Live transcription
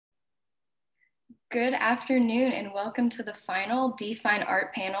Good afternoon and welcome to the final deFINE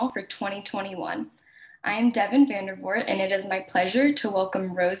art panel for 2021. I am Devin Vandervoort and it is my pleasure to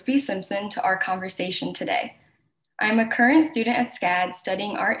welcome Rose B. Simpson to our conversation today. I'm a current student at SCAD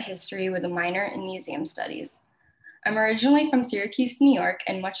studying art history with a minor in museum studies. I'm originally from Syracuse, New York,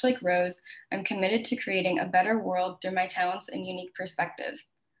 and much like Rose, I'm committed to creating a better world through my talents and unique perspective.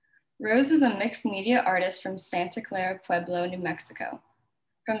 Rose is a mixed media artist from Santa Clara Pueblo, New Mexico.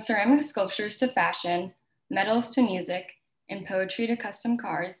 From ceramic sculptures to fashion, metals to music, and poetry to custom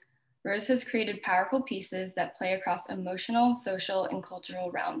cars, Rose has created powerful pieces that play across emotional, social, and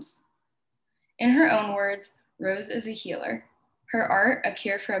cultural realms. In her own words, Rose is a healer. Her art, a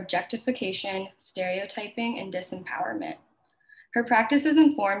cure for objectification, stereotyping, and disempowerment. Her practice is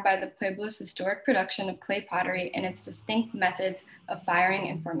informed by the Pueblo's historic production of clay pottery and its distinct methods of firing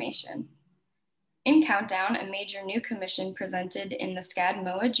and formation. In Countdown, a major new commission presented in the SCAD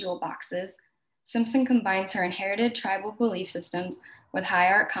MOA jewel boxes, Simpson combines her inherited tribal belief systems with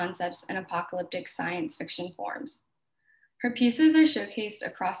high art concepts and apocalyptic science fiction forms. Her pieces are showcased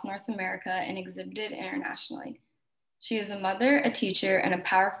across North America and exhibited internationally. She is a mother, a teacher, and a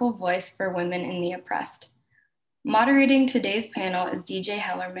powerful voice for women and the oppressed. Moderating today's panel is DJ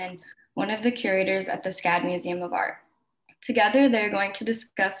Hellerman, one of the curators at the SCAD Museum of Art. Together, they're going to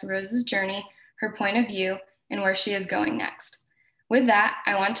discuss Rose's journey, her point of view, and where she is going next. With that,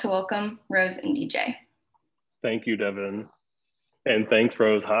 I want to welcome Rose and DJ. Thank you, Devin. And thanks,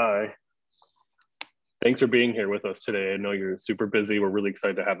 Rose. Hi. Thanks for being here with us today. I know you're super busy. We're really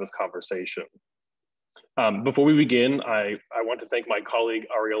excited to have this conversation. Before we begin, I want to thank my colleague,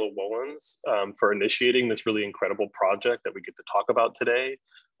 Ariella Wollens, for initiating this really incredible project that we get to talk about today.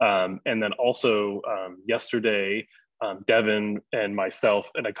 And then also yesterday, Devin and myself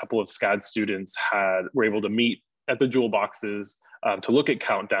and a couple of SCAD students were able to meet at the jewel boxes to look at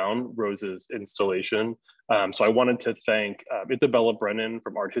Countdown, Rose's installation. So I wanted to thank Isabella Brennan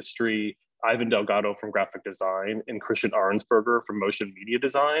from Art History, Ivan Delgado from Graphic Design, and Christian Arnsberger from Motion Media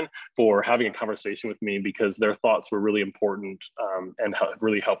Design for having a conversation with me, because their thoughts were really important and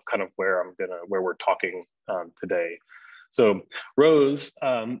really helped kind of where we're talking today. So Rose,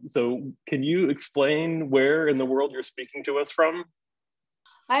 so can you explain where in the world you're speaking to us from?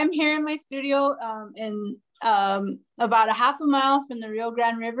 I'm here in my studio in about a half a mile from the Rio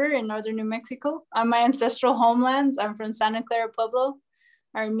Grande River in northern New Mexico. On my ancestral homelands, I'm from Santa Clara Pueblo.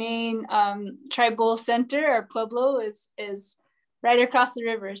 Our main tribal center, our Pueblo, is right across the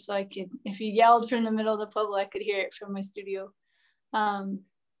river. So if you yelled from the middle of the Pueblo, I could hear it from my studio.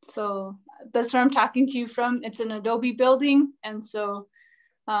 So that's where I'm talking to you from. It's an Adobe building. And so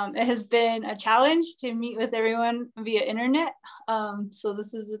it has been a challenge to meet with everyone via internet. So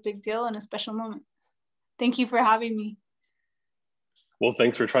this is a big deal and a special moment. Thank you for having me. Well,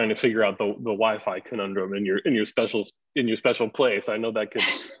 thanks for trying to figure out the Wi-Fi conundrum in your special place. I know that could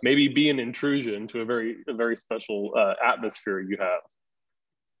maybe be an intrusion to a very special atmosphere you have.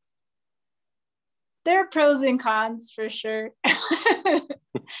 There are pros and cons for sure.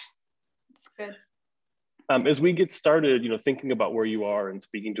 It's good. As we get started, thinking about where you are and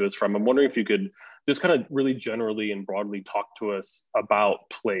speaking to us from, I'm wondering if you could just kind of really generally and broadly talk to us about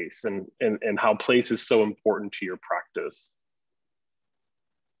place and how place is so important to your practice.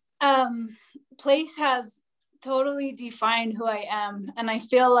 Place has totally defined who I am, and I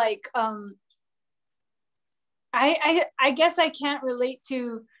feel like I guess I can't relate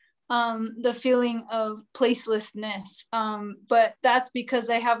to the feeling of placelessness, but that's because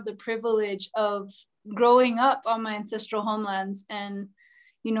I have the privilege of growing up on my ancestral homelands and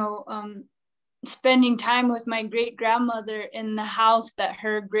spending time with my great grandmother in the house that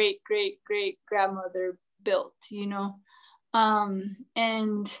her great grandmother built,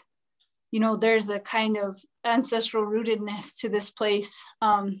 and there's a kind of ancestral rootedness to this place.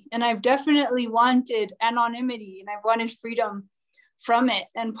 And I've definitely wanted anonymity and I've wanted freedom from it.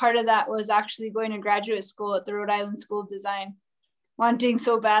 And part of that was actually going to graduate school at the Rhode Island School of Design, wanting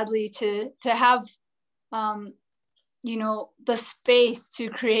so badly to have, the space to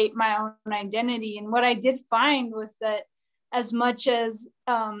create my own identity. And what I did find was that as much as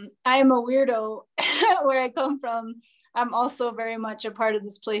I am a weirdo where I come from, I'm also very much a part of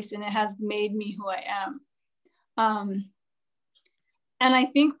this place, and it has made me who I am. And I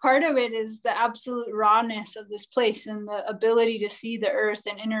think part of it is the absolute rawness of this place and the ability to see the earth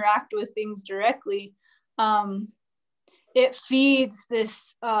and interact with things directly. It feeds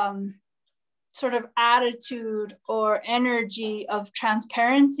this sort of attitude or energy of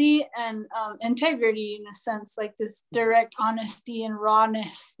transparency and integrity, in a sense, like this direct honesty and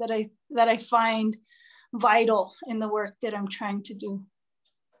rawness that I find vital in the work that I'm trying to do.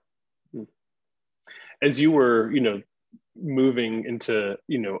 as you were, moving into,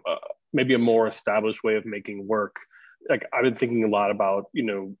 maybe a more established way of making work, like I've been thinking a lot about,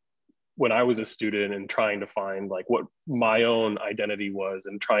 when I was a student and trying to find like what my own identity was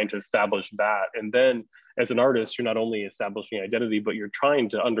and trying to establish that. And then as an artist, you're not only establishing identity, but you're trying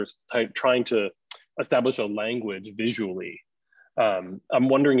to establish a language visually. I'm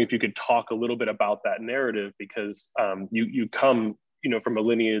wondering if you could talk a little bit about that narrative, because you come, from a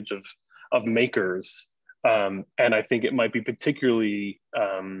lineage of makers. And I think it might be particularly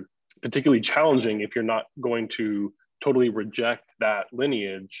challenging if you're not going to totally reject that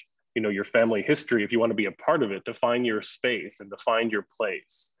lineage, your family history, if you want to be a part of it, to find your space and to find your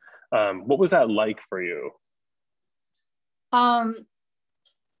place. What was that like for you? When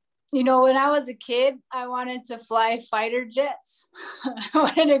I was a kid, I wanted to fly fighter jets. I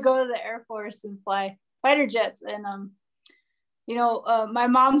wanted to go to the Air Force and fly fighter jets. And, my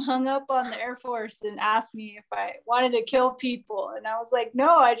mom hung up on the Air Force and asked me if I wanted to kill people. And I was like,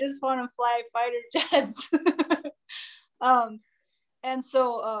 no, I just want to fly fighter jets. And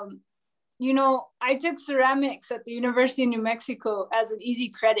so, I took ceramics at the University of New Mexico as an easy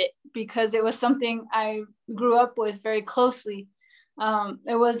credit because it was something I grew up with very closely.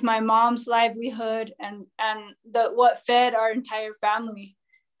 It was my mom's livelihood and what fed our entire family.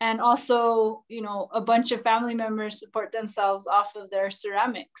 And also, a bunch of family members support themselves off of their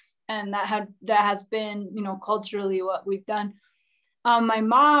ceramics. And that has been, culturally what we've done. My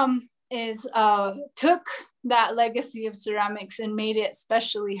mom took that legacy of ceramics and made it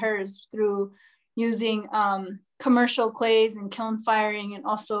specially hers through using commercial clays and kiln firing, and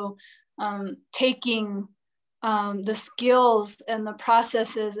also taking the skills and the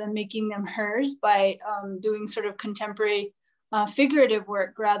processes and making them hers by doing sort of contemporary figurative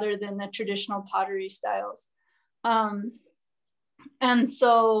work rather than the traditional pottery styles. And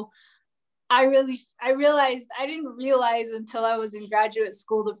so I didn't realize until I was in graduate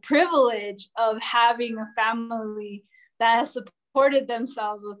school the privilege of having a family that has supported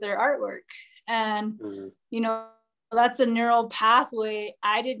themselves with their artwork. And, that's a neural pathway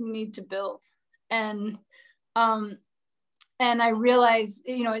I didn't need to build. And I realized,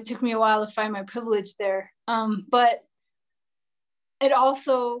 it took me a while to find my privilege there. But it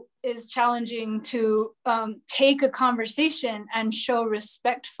also is challenging to take a conversation and show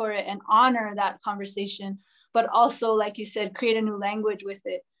respect for it and honor that conversation, but also, like you said, create a new language with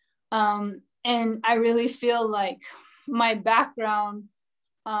it. And I really feel like my background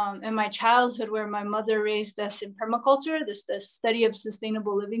and my childhood, where my mother raised us in permaculture, the study of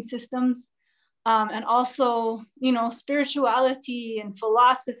sustainable living systems, and also, spirituality and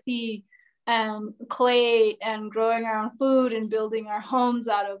philosophy and clay and growing our own food and building our homes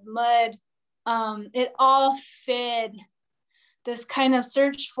out of mud. It all fed this kind of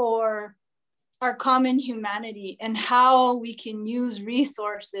search for our common humanity and how we can use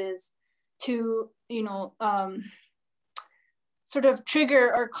resources to, sort of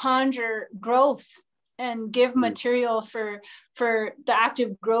trigger or conjure growth and give material for the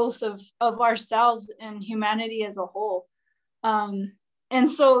active growth of ourselves and humanity as a whole. And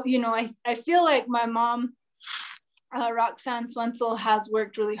so, I feel like my mom, Roxanne Swensel, has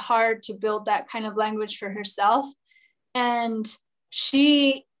worked really hard to build that kind of language for herself. And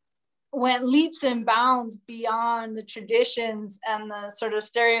she went leaps and bounds beyond the traditions and the sort of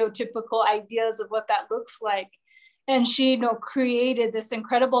stereotypical ideas of what that looks like. And she, created this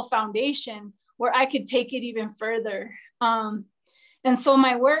incredible foundation where I could take it even further. And so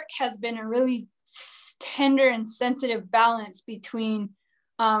my work has been a really tender and sensitive balance between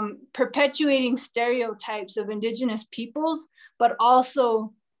perpetuating stereotypes of Indigenous peoples, but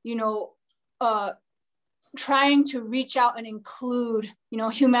also, trying to reach out and include,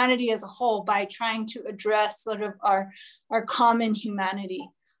 humanity as a whole by trying to address sort of our common humanity.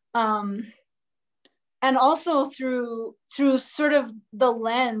 And also through sort of the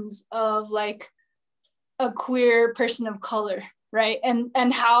lens of like a queer person of color, right?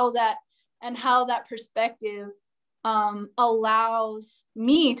 And how that perspective allows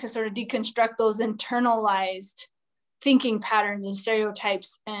me to sort of deconstruct those internalized thinking patterns and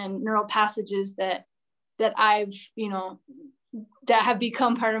stereotypes and neural passages that I've, that have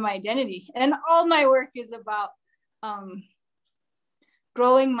become part of my identity. And all my work is about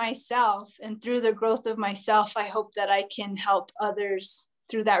growing myself, and through the growth of myself, I hope that I can help others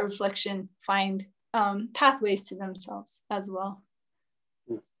through that reflection find pathways to themselves as well.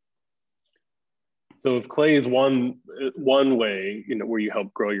 So if clay is one way, where you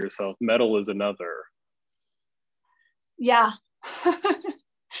help grow yourself, metal is another. Yeah.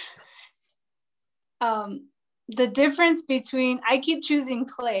 The difference between, I keep choosing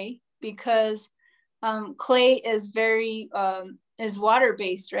clay because Clay is very, is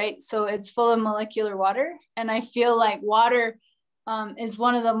water-based, right? So it's full of molecular water. And I feel like water is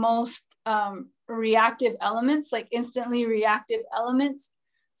one of the most reactive elements, like instantly reactive elements.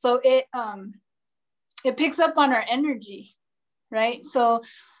 So it picks up on our energy, right? So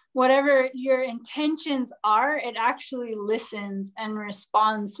whatever your intentions are, it actually listens and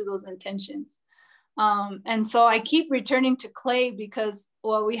responds to those intentions. And so I keep returning to clay because,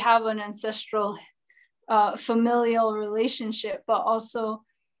 well, we have an ancestral familial relationship, but also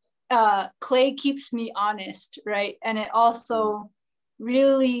clay keeps me honest, right? And it also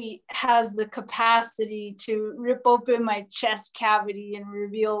really has the capacity to rip open my chest cavity and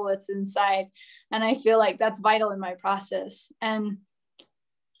reveal what's inside. And I feel like that's vital in my process. And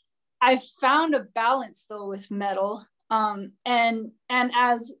I found a balance though with metal. And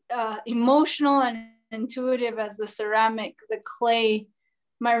as emotional and intuitive as the ceramic, the clay,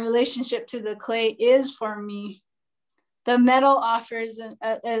 my relationship to the clay is for me, the metal offers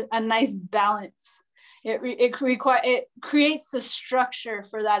a nice balance. It creates the structure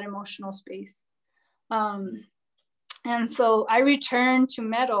for that emotional space. And so I return to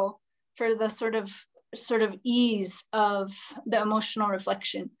metal for the sort of ease of the emotional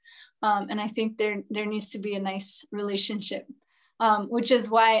reflection. And I think there needs to be a nice relationship, which is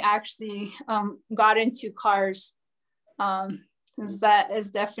why I actually got into cars. Because that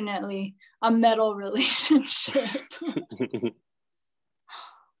is definitely a metal relationship.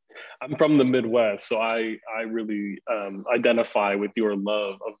 I'm from the Midwest, so I really identify with your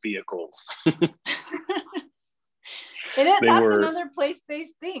love of vehicles. It is. That's another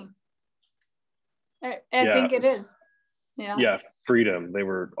place-based thing. I think it is. Yeah. Yeah, freedom. They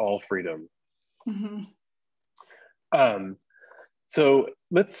were all freedom. Mm-hmm. So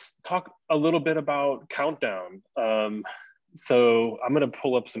let's talk a little bit about Countdown. So I'm going to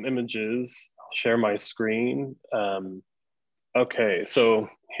pull up some images, share my screen. Okay, so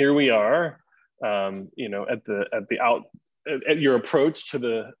here we are. You know, at your approach to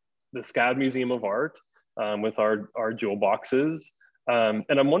the SCAD Museum of Art with our jewel boxes. And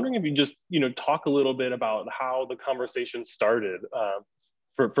I'm wondering if you just, talk a little bit about how the conversation started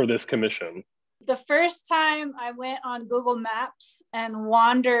for this commission. The first time I went on Google Maps and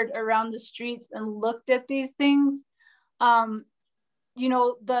wandered around the streets and looked at these things, the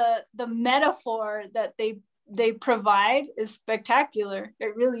metaphor that they provide is spectacular.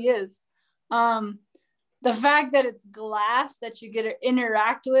 It really is. The fact that it's glass that you get to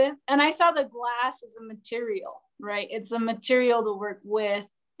interact with, and I saw the glass as a material, right? It's a material to work with.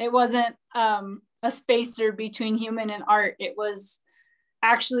 It wasn't a spacer between human and art. It was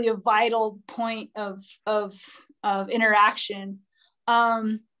actually a vital point of interaction.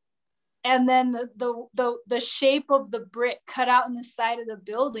 And then the shape of the brick cut out in the side of the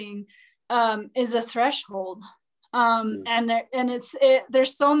building is a threshold. And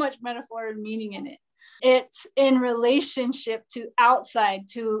there's so much metaphor and meaning in it. It's in relationship to outside,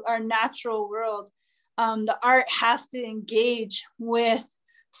 to our natural world. The art has to engage with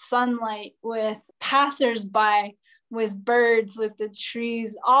sunlight, with passersby, with birds, with the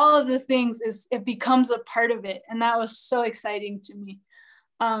trees, all of the things, it becomes a part of it. And that was so exciting to me.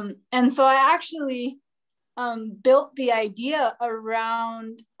 And so I actually built the idea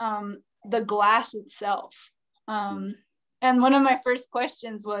around the glass itself. And one of my first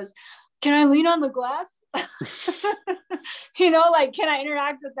questions was, can I lean on the glass? Can I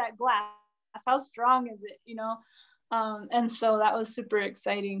interact with that glass? How strong is it? And so that was super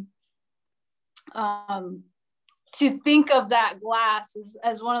exciting. To think of that glass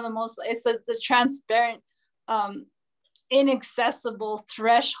as one of the most, it's the transparent, inaccessible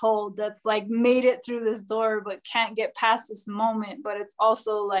threshold that's like made it through this door but can't get past this moment, but it's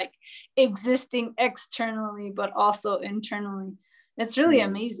also like existing externally but also internally. It's really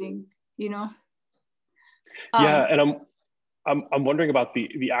amazing, Yeah, and I'm wondering about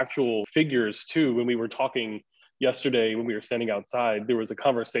the actual figures too. When we were talking yesterday, when we were standing outside, there was a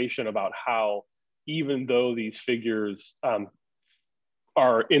conversation about how even though these figures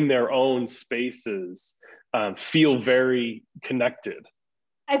are in their own spaces, feel very connected.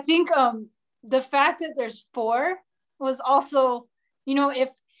 I think the fact that there's 4 was also,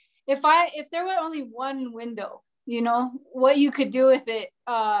 if there were only one window, what you could do with it,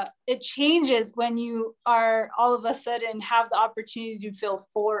 it changes when you are all of a sudden have the opportunity to fill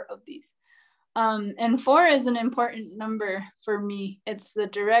 4 of these. And 4 is an important number for me. It's the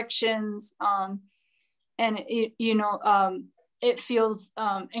directions, and it feels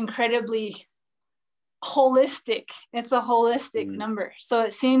incredibly holistic. It's a holistic number, so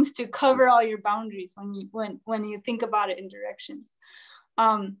it seems to cover all your boundaries when you think about it in directions.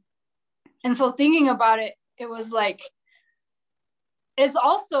 And so thinking about it, it was like, it's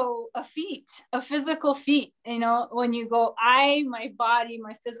also a feat, a physical feat, you know, when you go, my body,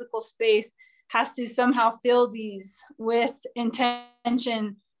 my physical space has to somehow fill these with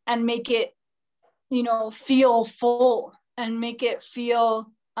intention and make it, you know, feel full and make it feel,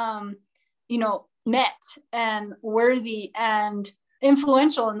 you know, met and worthy and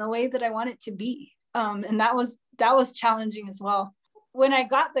influential in the way that I want it to be. And that was challenging as well. When I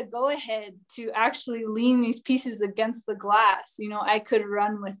got the go ahead to actually lean these pieces against the glass, you know, I could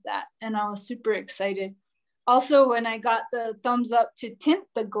run with that. And I was super excited. Also, when I got the thumbs up to tint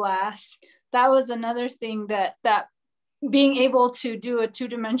the glass, that was another thing that being able to do a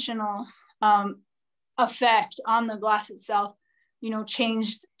two-dimensional effect on the glass itself, you know,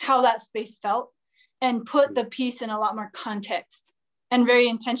 changed how that space felt and put the piece in a lot more context and very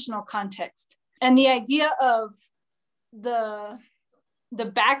intentional context. And the idea of the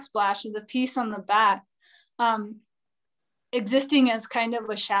backsplash of the piece on the back existing as kind of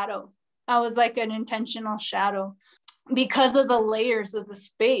a shadow. I was like an intentional shadow because of the layers of the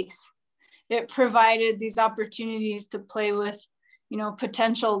space. It provided these opportunities to play with, you know,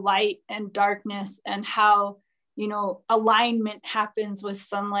 potential light and darkness and how, you know, alignment happens with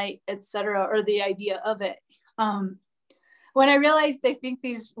sunlight, etc., or the idea of it. When I realized I think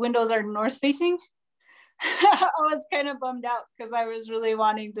these windows are north facing, I was kind of bummed out because I was really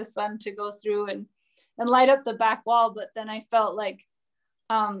wanting the sun to go through and light up the back wall. But then I felt like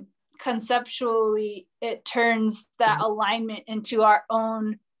conceptually it turns that alignment into our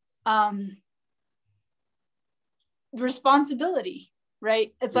own responsibility,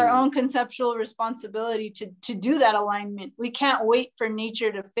 right? It's our own conceptual responsibility to do that alignment. We can't wait for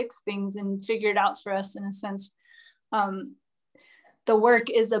nature to fix things and figure it out for us in a sense. The work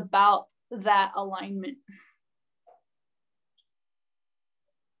is about that alignment.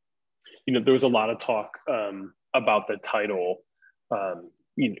 You know, there was a lot of talk about the title,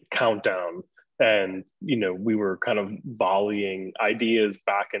 you know, countdown, and you know, we were kind of volleying ideas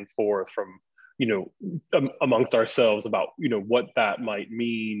back and forth from, you know, amongst ourselves about, you know, what that might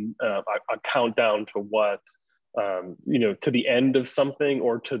mean, a countdown to what, you know, to the end of something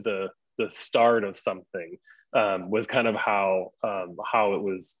or to the start of something, was kind of how it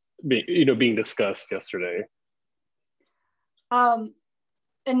was being discussed yesterday.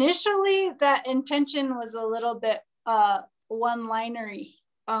 Initially, that intention was a little bit one-linery,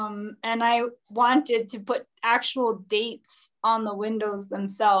 and I wanted to put actual dates on the windows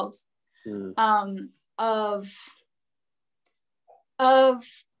themselves of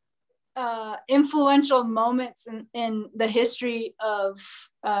influential moments in the history of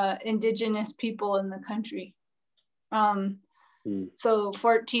Indigenous people in the country. So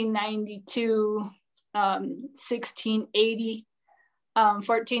 1492, 1680,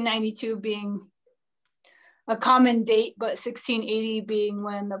 1492 being a common date, but 1680 being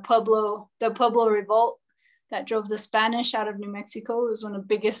when the Pueblo revolt that drove the Spanish out of New Mexico. It was one of the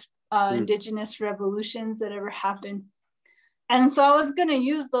biggest Indigenous revolutions that ever happened. And so I was going to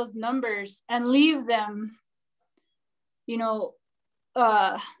use those numbers and leave them, you know,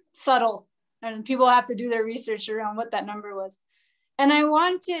 subtle, and people have to do their research around what that number was. And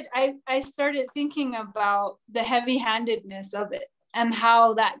I started thinking about the heavy-handedness of it and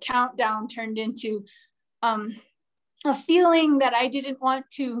how that countdown turned into a feeling that I didn't want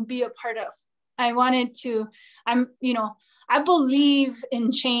to be a part of. I wanted to, I believe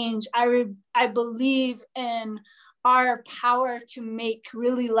in change. I believe in our power to make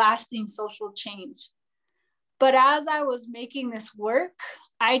really lasting social change. But as I was making this work,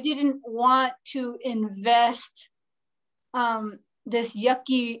 I didn't want to invest this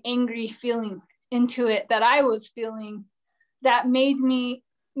yucky, angry feeling into it that I was feeling that made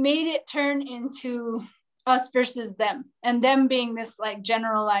it turn into us versus them, and them being this like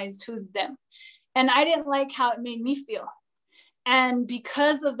generalized who's them. And I didn't like how it made me feel. And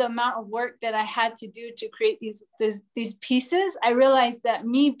because of the amount of work that I had to do to create these pieces, I realized that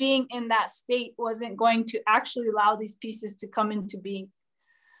me being in that state wasn't going to actually allow these pieces to come into being.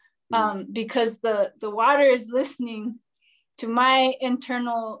 Because the water is listening to my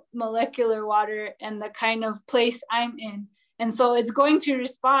internal molecular water and the kind of place I'm in. And so it's going to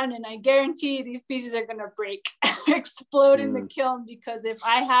respond, and I guarantee these pieces are going to break, explode in the kiln, because if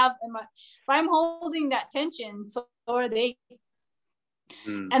I'm holding that tension, so are they.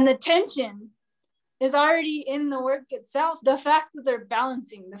 And the tension is already in the work itself. The fact that they're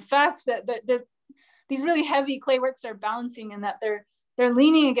balancing, the fact that these really heavy clay works are balancing, and that they're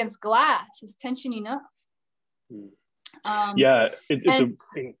leaning against glass is tension enough. Yeah,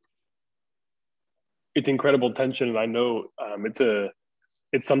 it's incredible tension, and I know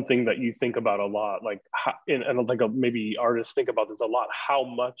it's something that you think about a lot, like and like maybe artists think about this a lot. How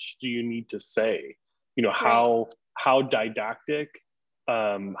much do you need to say? You know, how didactic,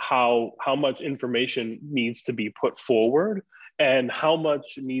 how much information needs to be put forward, and how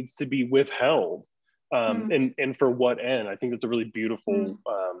much needs to be withheld, and for what end? I think it's a really beautiful,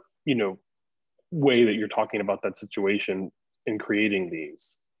 you know, way that you're talking about that situation in creating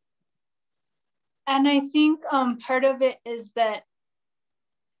these. And I think part of it is that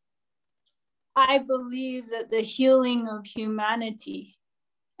I believe that the healing of humanity,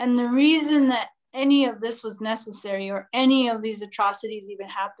 and the reason that any of this was necessary or any of these atrocities even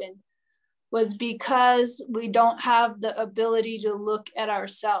happened, was because we don't have the ability to look at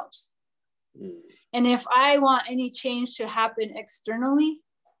ourselves. And if I want any change to happen externally,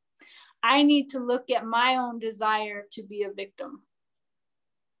 I need to look at my own desire to be a victim,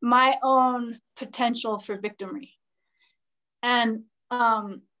 my own potential for victimry. And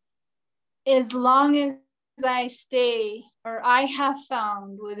as long as I stay, or I have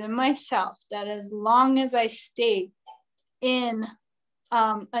found within myself that as long as I stay in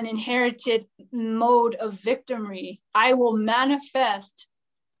an inherited mode of victimry, I will manifest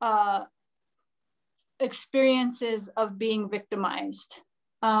experiences of being victimized.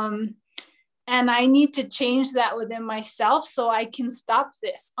 And I need to change that within myself so I can stop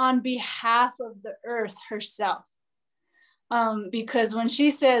this on behalf of the earth herself. Because when she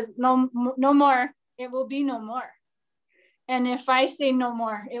says no more, it will be no more. And if I say no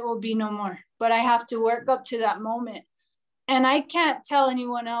more, it will be no more. But I have to work up to that moment. And I can't tell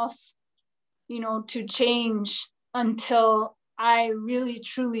anyone else, you know, to change until I really,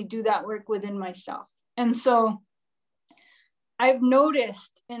 truly do that work within myself. And so I've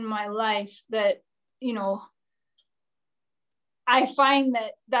noticed in my life that, you know, I find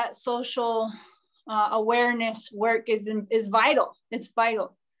that social awareness work is vital. It's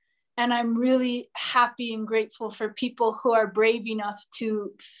vital. And I'm really happy and grateful for people who are brave enough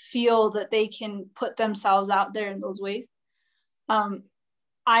to feel that they can put themselves out there in those ways.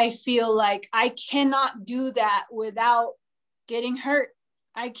 I feel like I cannot do that without getting hurt.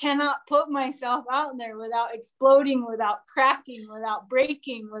 I cannot put myself out there without exploding, without cracking, without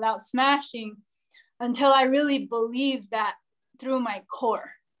breaking, without smashing, until I really believe that through my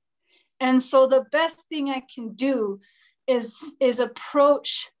core. And so the best thing I can do is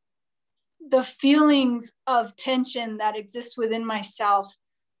approach the feelings of tension that exist within myself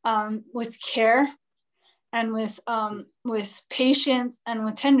with care and with patience and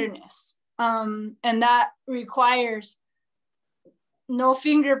with tenderness. And that requires no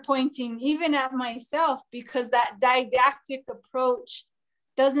finger pointing, even at myself, because that didactic approach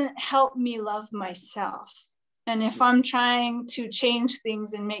doesn't help me love myself. And if I'm trying to change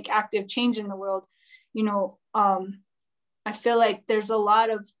things and make active change in the world, you know, I feel like there's a lot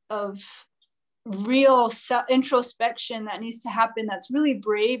of real introspection that needs to happen that's really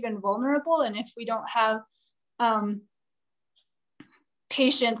brave and vulnerable. And if we don't have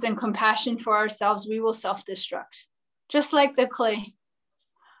patience and compassion for ourselves, we will self-destruct, just like the clay.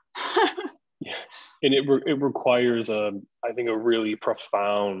 Yeah, and it requires I think a really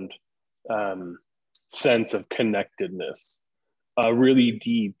profound sense of connectedness, a really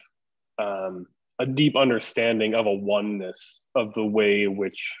deep a deep understanding of a oneness of the way in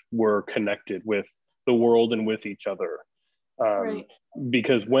which we're connected with the world and with each other. Right.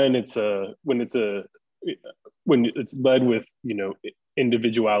 Because when it's led with, you know,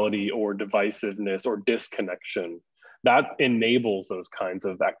 individuality or divisiveness or disconnection, that enables those kinds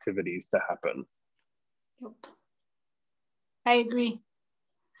of activities to happen. Yep. I agree.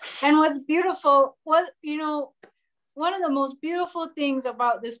 And what's beautiful was, you know, one of the most beautiful things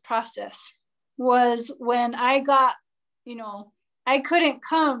about this process was when I got, you know, I couldn't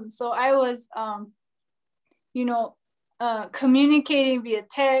come. So I was, you know, communicating via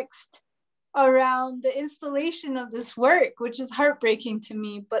text around the installation of this work, which is heartbreaking to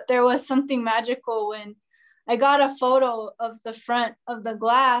me. But there was something magical when I got a photo of the front of the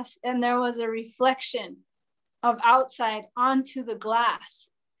glass and there was a reflection of outside onto the glass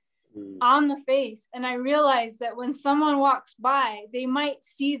on the face. And I realized that when someone walks by, they might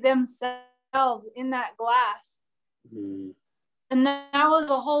see themselves in that glass. And that was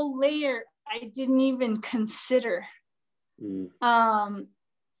a whole layer I didn't even consider. And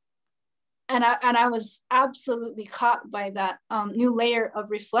I was absolutely caught by that new layer of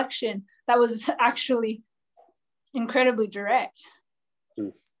reflection that was actually incredibly direct.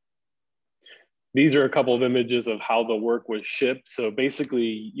 These are a couple of images of how the work was shipped. So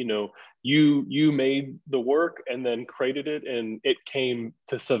basically, you know, you made the work and then created it, and it came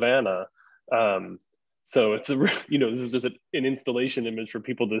to Savannah. So it's this is just an installation image for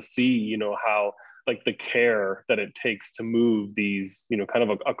people to see, how like the care that it takes to move these, kind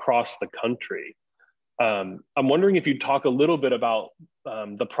of across the country. I'm wondering if you'd talk a little bit about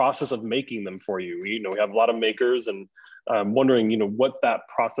the process of making them for you. We have a lot of makers, and I'm wondering, what that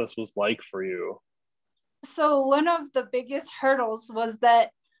process was like for you. So one of the biggest hurdles was that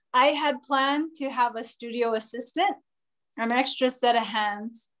I had planned to have a studio assistant, an extra set of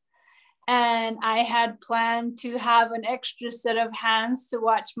hands. And I had planned to have an extra set of hands to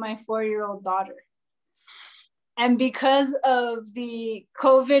watch my 4-year-old daughter. And because of the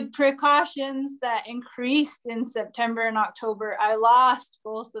COVID precautions that increased in September and October, I lost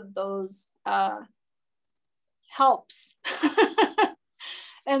both of those helps.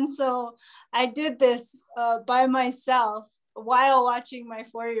 And so I did this by myself while watching my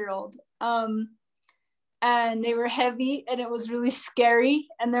 4-year-old. And they were heavy and it was really scary.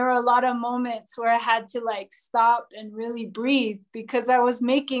 And there were a lot of moments where I had to like stop and really breathe because I was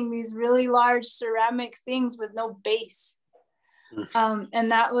making these really large ceramic things with no base.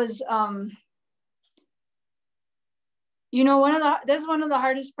 And that was, that's one of the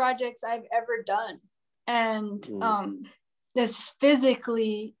hardest projects I've ever done. And it's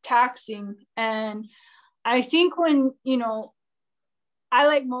physically taxing. And I think when, I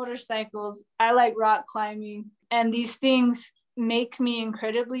like motorcycles, I like rock climbing, and these things make me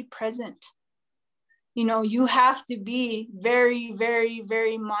incredibly present. You have to be very, very,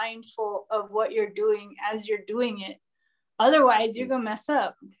 very mindful of what you're doing as you're doing it. Otherwise, you're gonna mess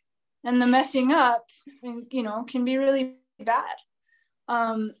up. And the messing up, can be really bad.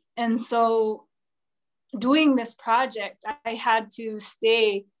 And so doing this project, I had to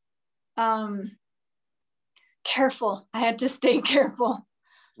stay careful. I had to stay careful.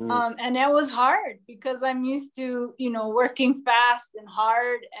 And it was hard because I'm used to, working fast and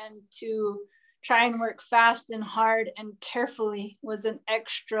hard, and to try and work fast and hard and carefully was an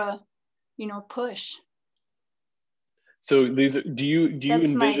extra, push. So these are, do you That's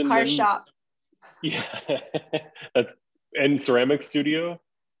envision my car them? shop. Yeah. And ceramic studio?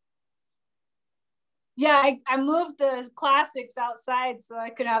 Yeah, I moved the classics outside so I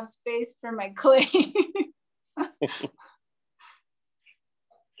could have space for my clay.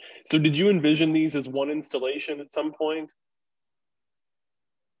 So did you envision these as one installation at some point?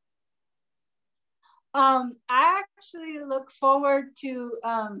 I actually look forward to,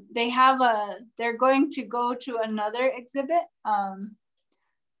 they're going to go to another exhibit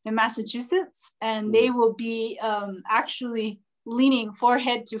in Massachusetts, and they will be actually leaning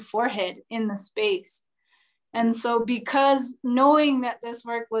forehead to forehead in the space. And so because knowing that this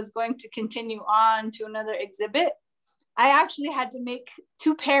work was going to continue on to another exhibit, I actually had to make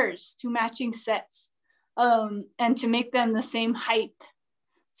 2 matching sets, and to make them the same height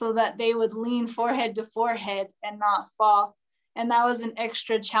so that they would lean forehead to forehead and not fall. And that was an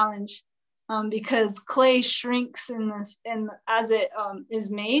extra challenge because clay shrinks as it is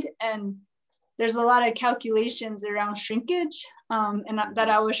made, and there's a lot of calculations around shrinkage and that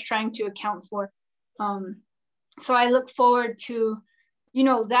I was trying to account for. So I look forward to,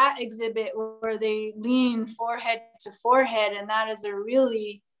 that exhibit where they lean forehead to forehead, and that is a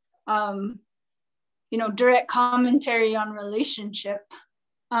really, direct commentary on relationship.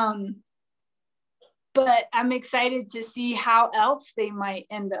 But I'm excited to see how else they might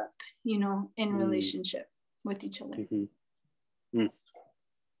end up, in relationship with each other.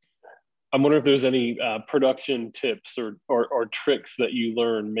 I'm wondering if there's any production tips or tricks that you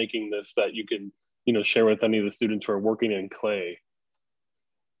learned making this that you can, share with any of the students who are working in clay.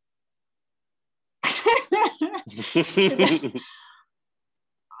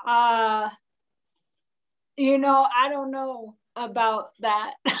 I don't know about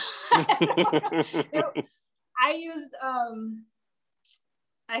that. I used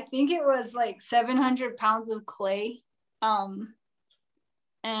I think it was like 700 pounds of clay, and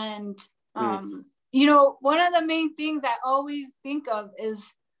one of the main things I always think of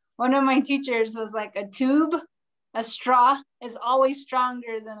is, one of my teachers was like, a straw is always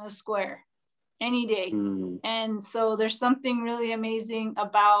stronger than a square any day. And so there's something really amazing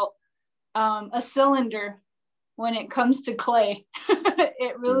about a cylinder when it comes to clay.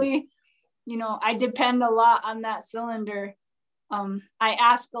 It really, I depend a lot on that cylinder. I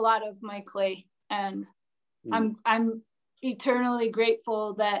ask a lot of my clay, and I'm eternally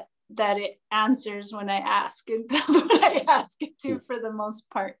grateful that it answers when I ask. It does what I ask it to for the most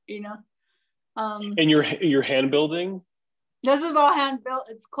part, And you're hand building? This is all hand built.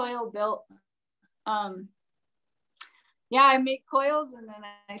 It's coil built. yeah, I make coils and then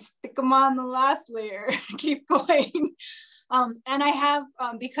I stick them on the last layer, keep going. And I have,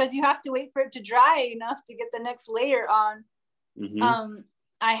 because you have to wait for it to dry enough to get the next layer on.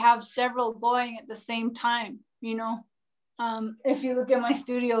 I have several going at the same time, you know. If you look at my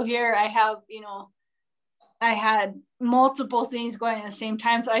studio here, I have, you know, I had multiple things going at the same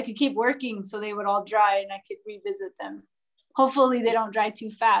time so I could keep working so they would all dry and I could revisit them. Hopefully they don't dry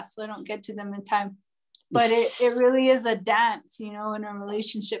too fast so I don't get to them in time. But it really is a dance, you know, in a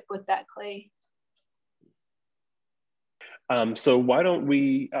relationship with that clay. So why don't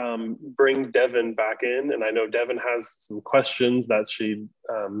we bring Devin back in? And I know Devin has some questions that she'd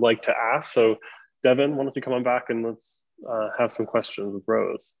like to ask. So Devin, why don't you come on back and let's have some questions with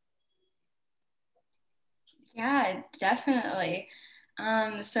Rose. Yeah, definitely.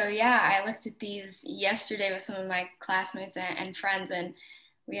 So yeah, I looked at these yesterday with some of my classmates and friends, and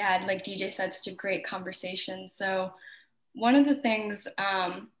we had, like DJ said, such a great conversation. So one of the things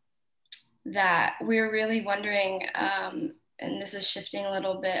that we're really wondering, and this is shifting a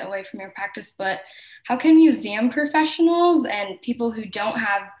little bit away from your practice, but how can museum professionals and people who don't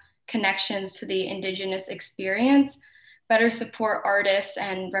have connections to the Indigenous experience better support artists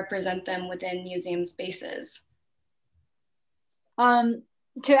and represent them within museum spaces?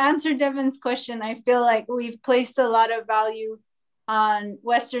 To answer Devin's question, I feel like we've placed a lot of value on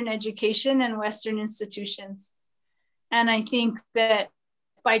Western education and Western institutions. And I think that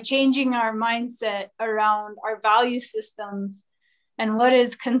by changing our mindset around our value systems and what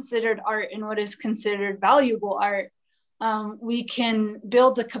is considered art and what is considered valuable art, we can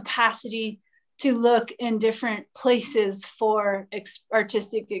build the capacity to look in different places for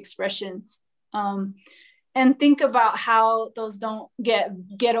artistic expressions. And think about how those don't get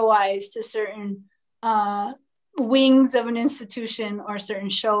ghettoized to certain wings of an institution or certain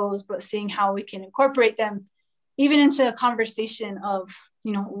shows, but seeing how we can incorporate them even into a conversation of,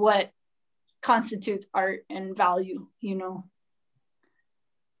 you know, what constitutes art and value, you know.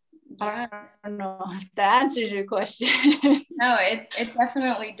 Yeah. I don't know if that answers your question. No, it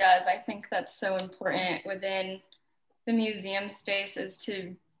definitely does. I think that's so important within the museum space, is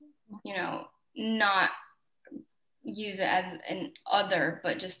to, you know, not use it as an other,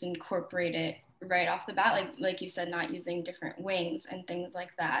 but just incorporate it right off the bat. Like you said, not using different wings and things like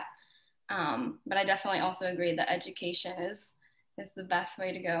that. But I definitely also agree that education is the best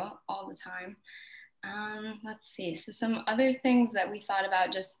way to go all the time. Let's see. So some other things that we thought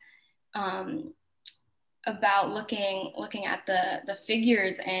about, just about looking at the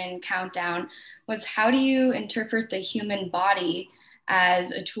figures in Countdown, was how do you interpret the human body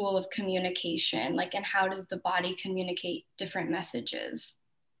as a tool of communication? Like, and how does the body communicate different messages?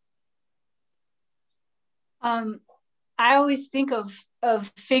 I always think of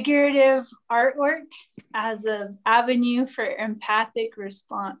figurative artwork as an avenue for empathic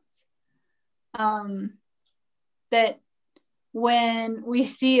response. That when we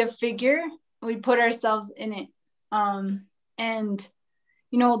see a figure, we put ourselves in it. And,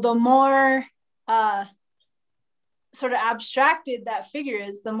 you know, the more sort of abstracted that figure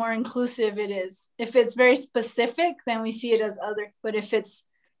is, the more inclusive it is. If it's very specific, then we see it as other. But if it's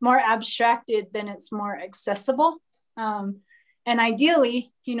more abstracted, then it's more accessible. And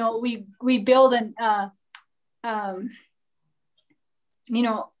ideally, you know, we build an, you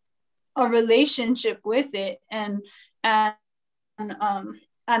know, a relationship with it and an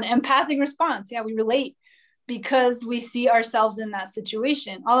empathic response. Yeah, we relate because we see ourselves in that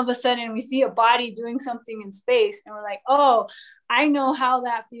situation. All of a sudden, we see a body doing something in space, and we're like, "Oh, I know how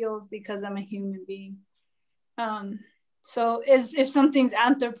that feels because I'm a human being." So, if something's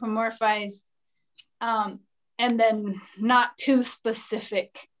anthropomorphized, and then not too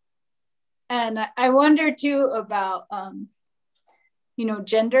specific, and I wonder too about, you know,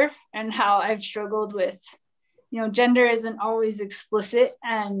 gender and how I've struggled with, you know, gender isn't always explicit,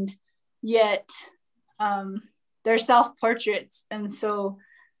 and yet they're self-portraits. And so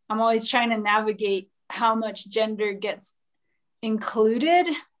I'm always trying to navigate how much gender gets included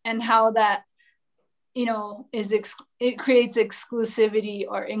and how that, you know, it creates exclusivity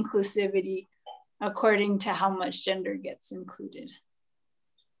or inclusivity according to how much gender gets included.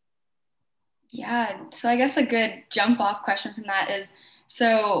 Yeah, so I guess a good jump off question from that is,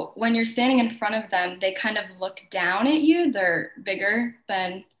 so when you're standing in front of them, they kind of look down at you. They're bigger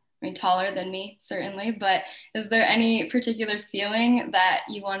than, I mean, taller than me, certainly, but is there any particular feeling that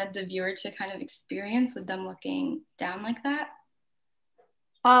you wanted the viewer to kind of experience with them looking down like that?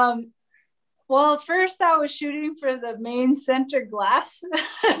 Well, first I was shooting for the main center glass.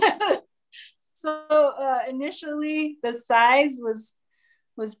 So initially the size was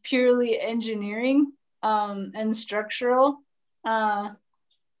purely engineering. and structural.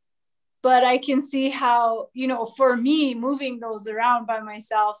 But I can see how, you know, for me, moving those around by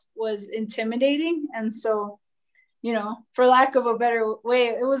myself was intimidating. And so, you know, for lack of a better way,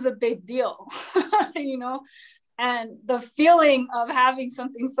 it was a big deal, you know, and the feeling of having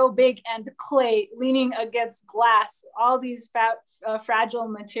something so big and clay leaning against glass, all these fragile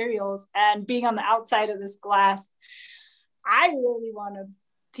materials, and being on the outside of this glass, I really want to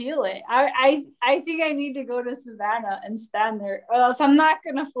feel it. I think I need to go to Savannah and stand there, or else I'm not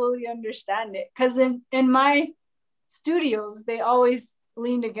going to fully understand it. Because in my studios, they always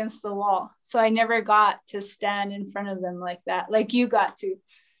leaned against the wall. So I never got to stand in front of them like that, like you got to.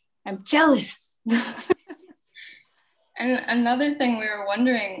 I'm jealous. And another thing we were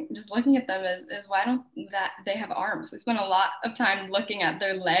wondering, just looking at them, is why don't that they have arms? We spent a lot of time looking at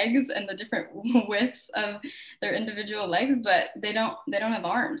their legs and the different widths of their individual legs, but they don't have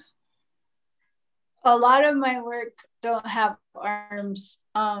arms. A lot of my work don't have arms.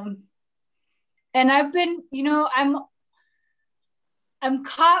 And I've been, you know, I'm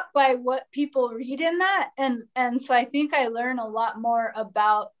caught by what people read in that. And so I think I learn a lot more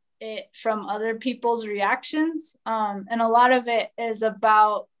about it from other people's reactions. And a lot of it is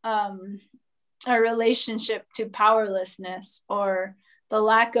about a relationship to powerlessness, or the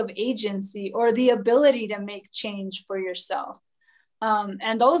lack of agency, or the ability to make change for yourself.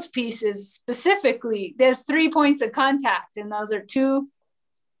 And those pieces specifically, there's 3 points of contact, and those are 2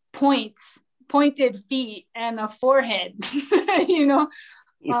 points, pointed feet and a forehead, you know,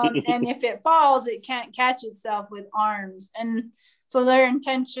 and if it falls, it can't catch itself with arms. And so they're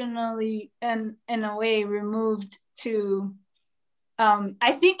intentionally and in a way removed to,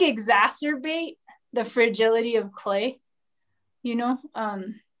 I think, exacerbate the fragility of clay, you know?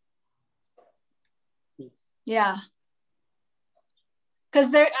 Yeah.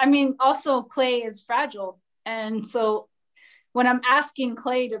 Because also clay is fragile. And so when I'm asking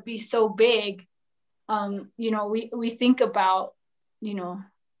clay to be so big, you know, we think about, you know,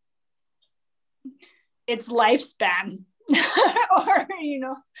 its lifespan or, you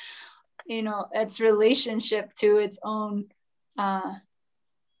know, its relationship to its own,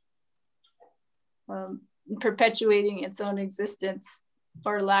 perpetuating its own existence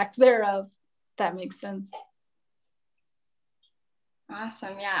or lack thereof. If that makes sense.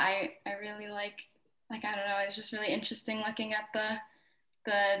 Awesome. Yeah, I really liked, I don't know, it's just really interesting looking at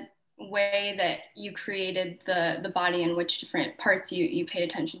the way that you created the body and which different parts you paid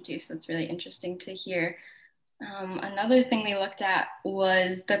attention to. So it's really interesting to hear. Another thing we looked at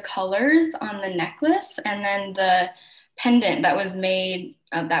was the colors on the necklace, and then the pendant that was made,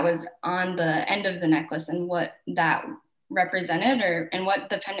 that was on the end of the necklace, and what that represented, and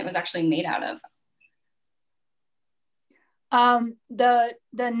what the pendant was actually made out of. The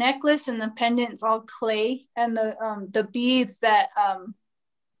necklace and the pendant's all clay, and the beads that,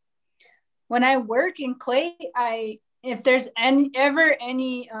 when I work in clay, if there's ever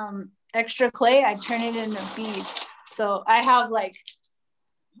any extra clay, I turn it into beads. So I have like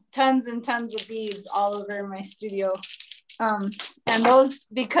tons and tons of beads all over my studio. And those,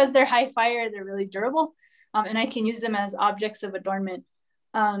 because they're high fire, they're really durable. And I can use them as objects of adornment.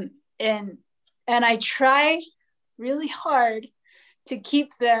 And I try really hard to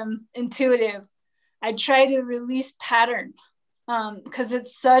keep them intuitive. I try to release pattern, because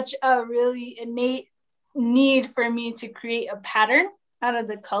it's such a really innate need for me to create a pattern out of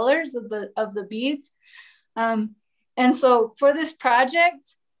the colors of the beads. And so for this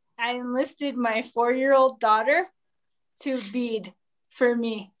project, I enlisted my 4-year-old daughter to bead for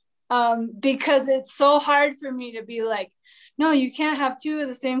me, because it's so hard for me to be like, no, you can't have 2 of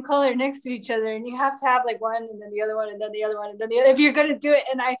the same color next to each other, and you have to have like one and then the other one and then the other one and then the other, if you're going to do it.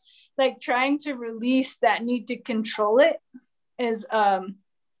 And I like trying to release that need to control it is a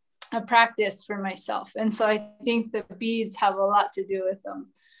practice for myself. And so I think the beads have a lot to do with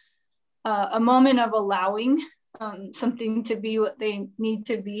a moment of allowing something to be what they need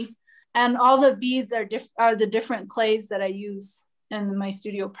to be. And all the beads are the different clays that I use in my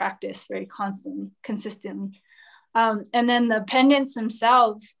studio practice very consistently. And then the pendants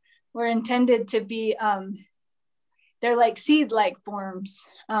themselves were intended to be, they're like seed-like forms.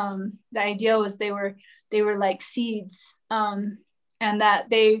 The idea was they were like seeds, and that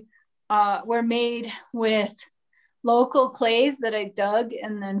they were made with local clays that I dug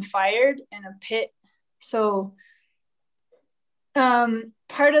and then fired in a pit. So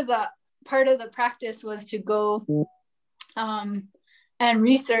part of the practice was to go and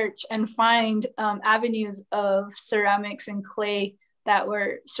research and find avenues of ceramics and clay that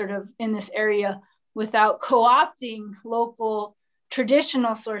were sort of in this area without co-opting local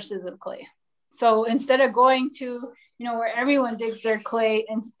traditional sources of clay. So instead of going to, where everyone digs their clay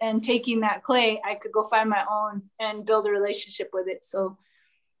and taking that clay, I could go find my own and build a relationship with it. So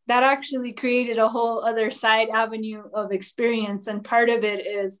that actually created a whole other side avenue of experience. And part of it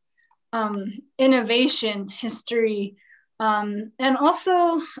is innovation, history, and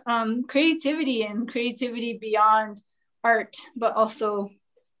also creativity, and creativity beyond art, but also,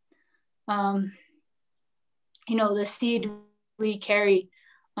 the seed we carry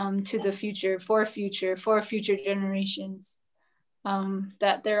to the future, for future generations,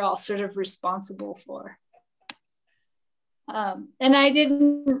 that they're all sort of responsible for. And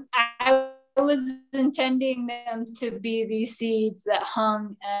I was intending them to be these seeds that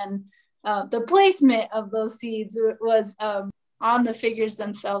hung, and the placement of those seeds was on the figures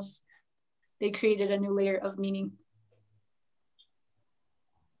themselves. They created a new layer of meaning.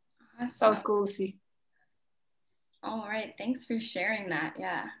 Awesome. So that was cool to see. All right, thanks for sharing that.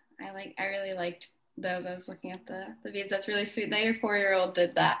 Yeah, I really liked those. I was looking at the beads. That's really sweet that your 4-year-old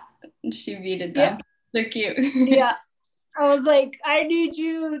did that. She beaded them. Yeah. So cute. Yeah, I was like, I need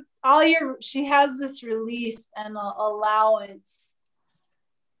you. She has this release and allowance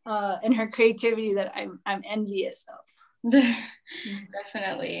in her creativity that I'm envious of.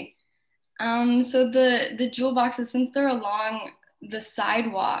 Definitely. So the jewel boxes, since they're along the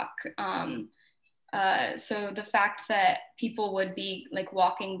sidewalk, so the fact that people would be like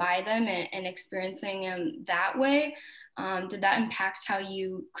walking by them and experiencing them that way, did that impact how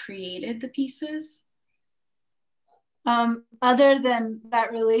you created the pieces? Other than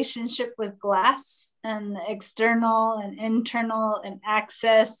that relationship with glass and the external and internal and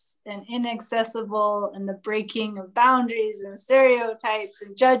access and inaccessible and the breaking of boundaries and stereotypes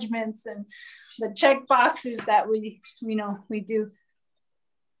and judgments and the check boxes that we do.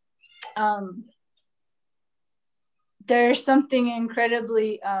 There's something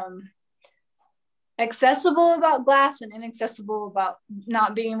incredibly accessible about glass and inaccessible about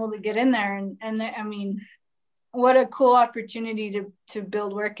not being able to get in there. And I mean, what a cool opportunity to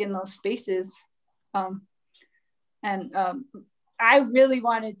build work in those spaces. I really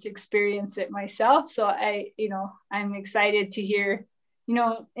wanted to experience it myself. So I'm excited to hear,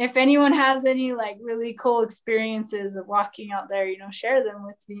 if anyone has any like really cool experiences of walking out there, share them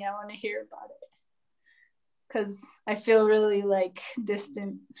with me. I want to hear about it, because I feel really like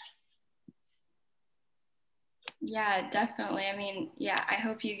distant. Yeah, definitely. I mean, yeah, I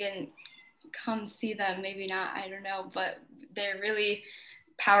hope you can come see them. Maybe not, I don't know, but they're really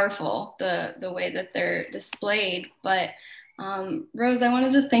powerful, the way that they're displayed. But Rose, I want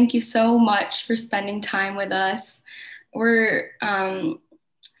to just thank you so much for spending time with us.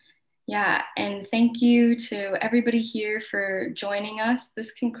 And thank you to everybody here for joining us.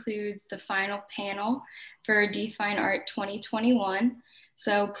 This concludes the final panel for deFINE Art 2021.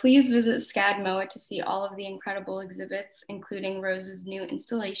 So please visit SCAD MOA to see all of the incredible exhibits, including Rose's new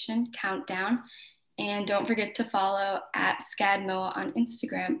installation, Countdown. And don't forget to follow at SCAD MOA on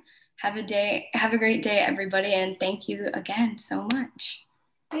Instagram. Have a great day, everybody, and thank you again so much.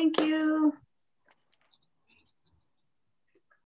 Thank you.